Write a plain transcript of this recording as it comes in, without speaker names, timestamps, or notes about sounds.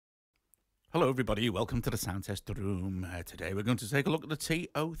Hello everybody, welcome to the sound test room. Today we're going to take a look at the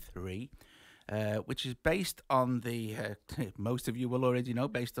T-03, which is based on the, most of you will already know,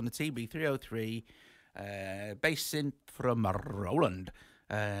 based on the TB-303 bass synth from Roland.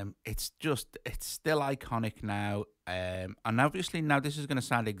 It's still iconic now, and obviously now this is going to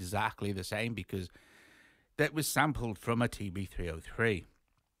sound exactly the same because that was sampled from a TB-303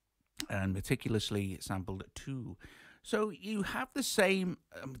 and meticulously sampled too. So you have the same,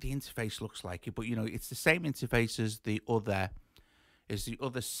 the interface looks like it, but you know, it's the same interface as the other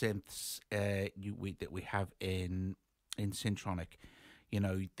synths that we have in Syntronik. You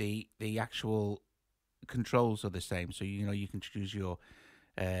know, the actual controls are the same. So, you know, you can choose your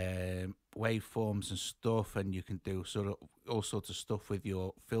waveforms and stuff, and you can do sort of all sorts of stuff with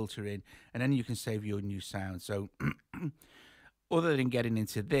your filtering, and then you can save your new sound. So other than getting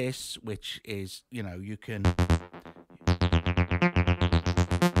into this, which is, you know, you can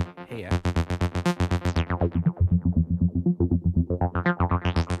here.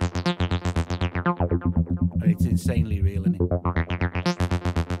 It's insanely real, isn't it?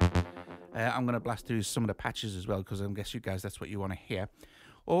 I'm going to blast through some of the patches as well, because I guess you guys, that's what you want to hear.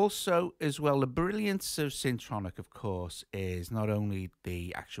 Also, as well, the brilliance of Syntronik, of course, is not only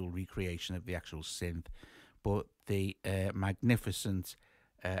the actual recreation of the actual synth, but the magnificent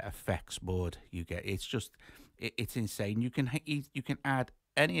effects board you get. It's just, it's insane. You can add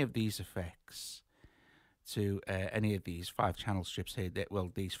any of these effects to any of these 5 channel strips here,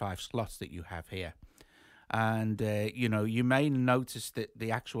 these 5 slots that you have here. And you know, you may notice that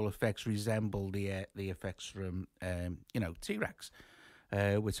the actual effects resemble the effects from you know, T-Rex,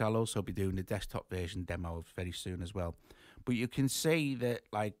 which I'll also be doing the desktop version demo of very soon as well. But you can see that,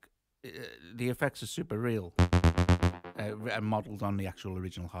 like, the effects are super real and modeled on the actual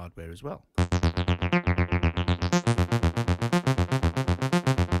original hardware as well.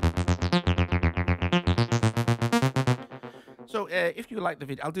 So if you like the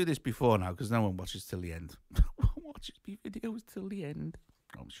video, I'll do this before now because no one watches till the end. Watches my videos till the end.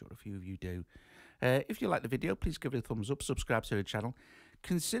 I'm sure a few of you do. If you like the video, please give it a thumbs up, subscribe to the channel.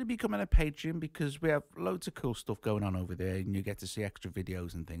 Consider becoming a patron because we have loads of cool stuff going on over there, and you get to see extra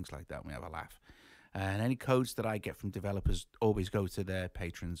videos and things like that. We have a laugh. And any codes that I get from developers always go to their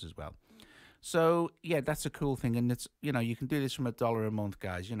patrons as well. So yeah, that's a cool thing, and it's, you know, you can do this from $1 a month,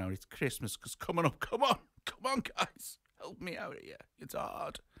 guys. You know, it's Christmas, because coming up, come on, guys. Help me out here. It's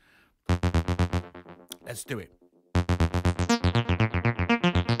hard. Let's do it.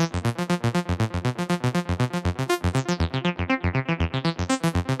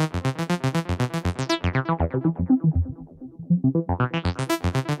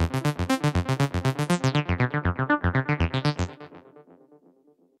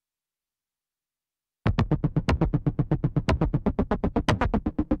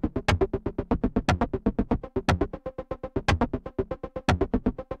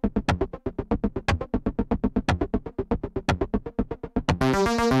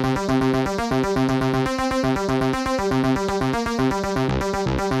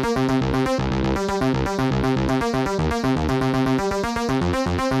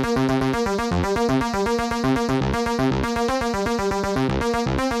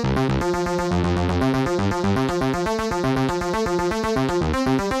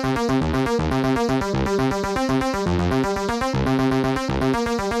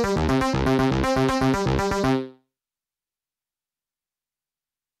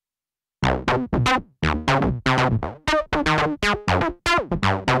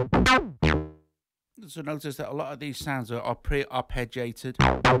 So notice that a lot of these sounds are pre-arpeggiated.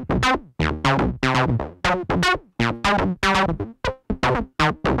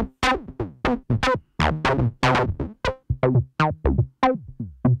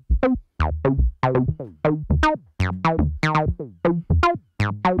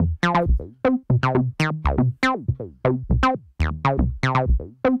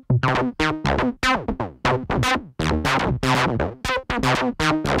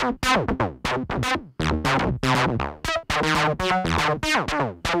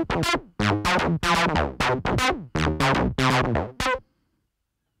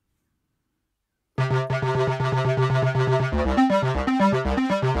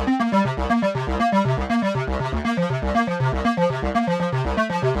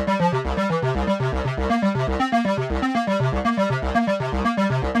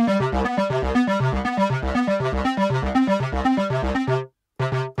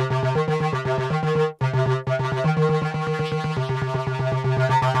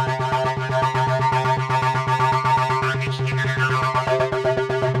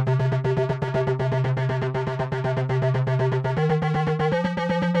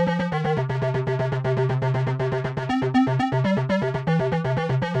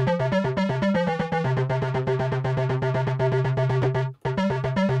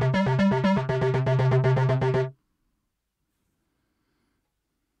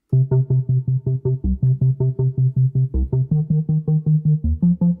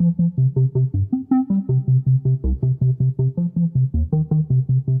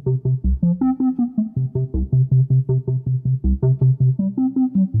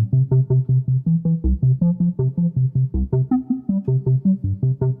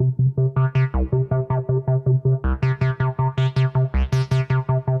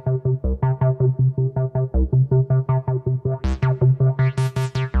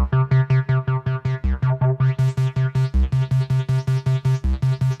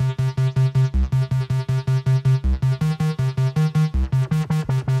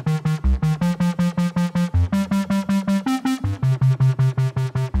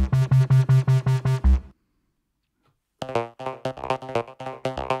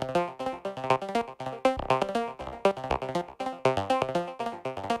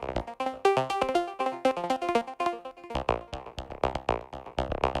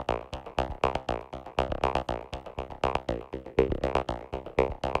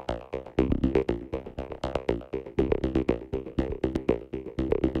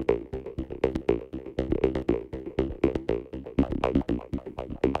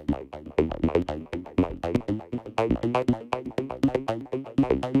 Oh,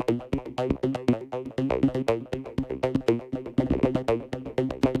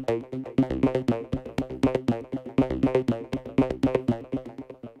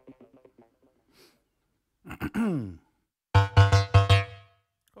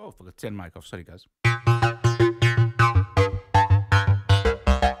 forgot to turn the mic off. Sorry, guys.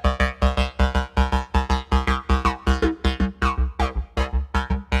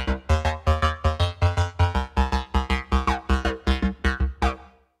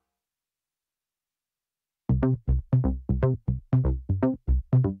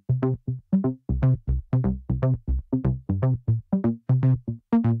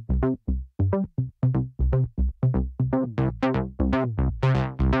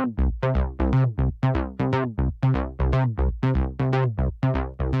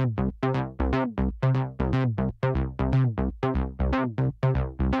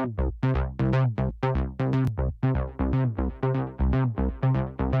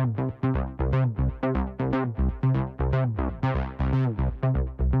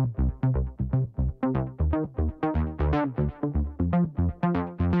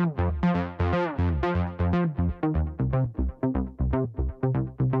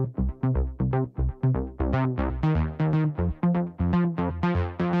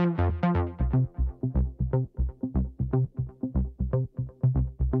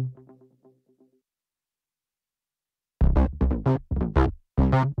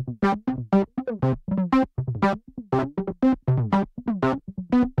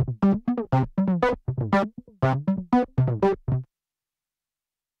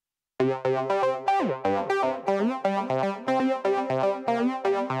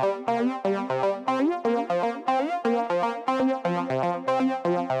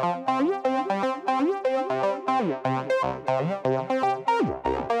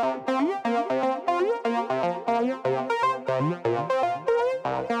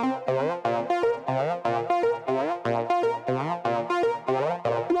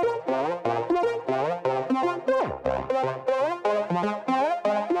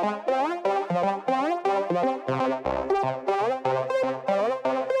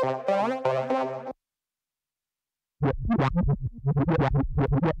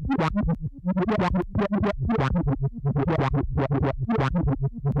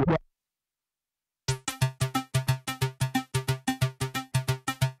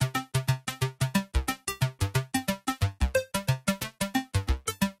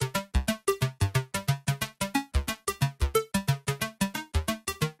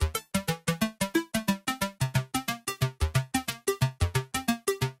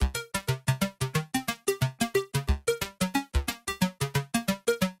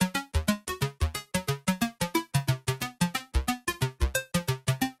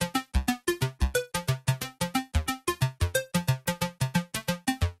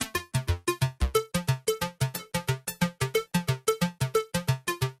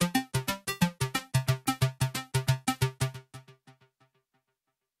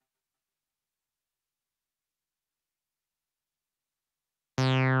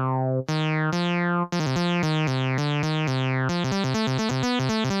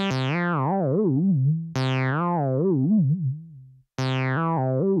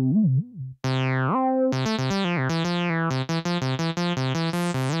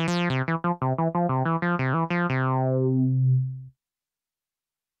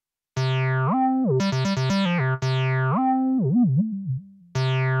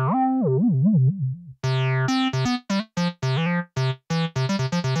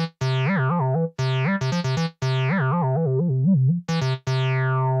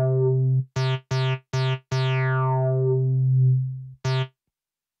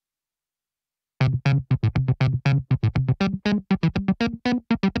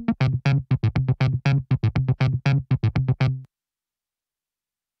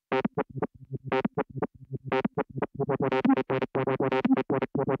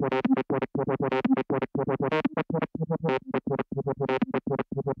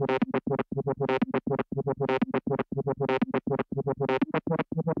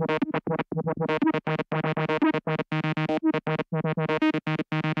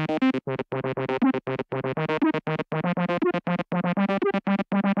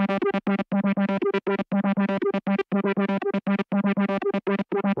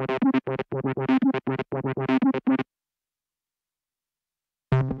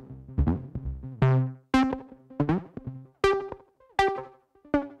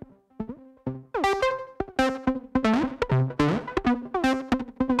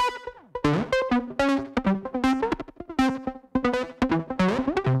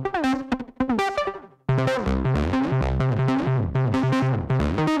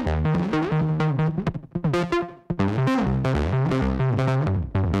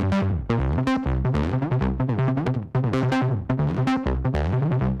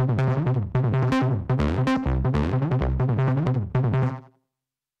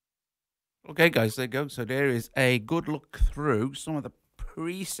 Okay, guys, there you go. So there is a good look through some of the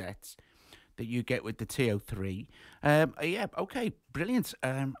presets that you get with the T-03. Yeah, okay, brilliant.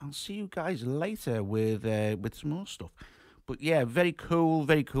 I'll see you guys later with some more stuff. But yeah, very cool,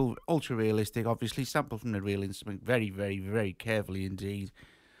 ultra realistic. Obviously, sampled from the real instrument, very, very, very carefully indeed.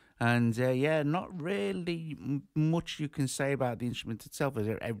 And yeah, not really much you can say about the instrument itself.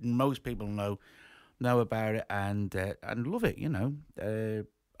 As most people know about it and love it. You know.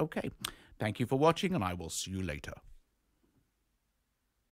 Okay, thank you for watching, and I will see you later.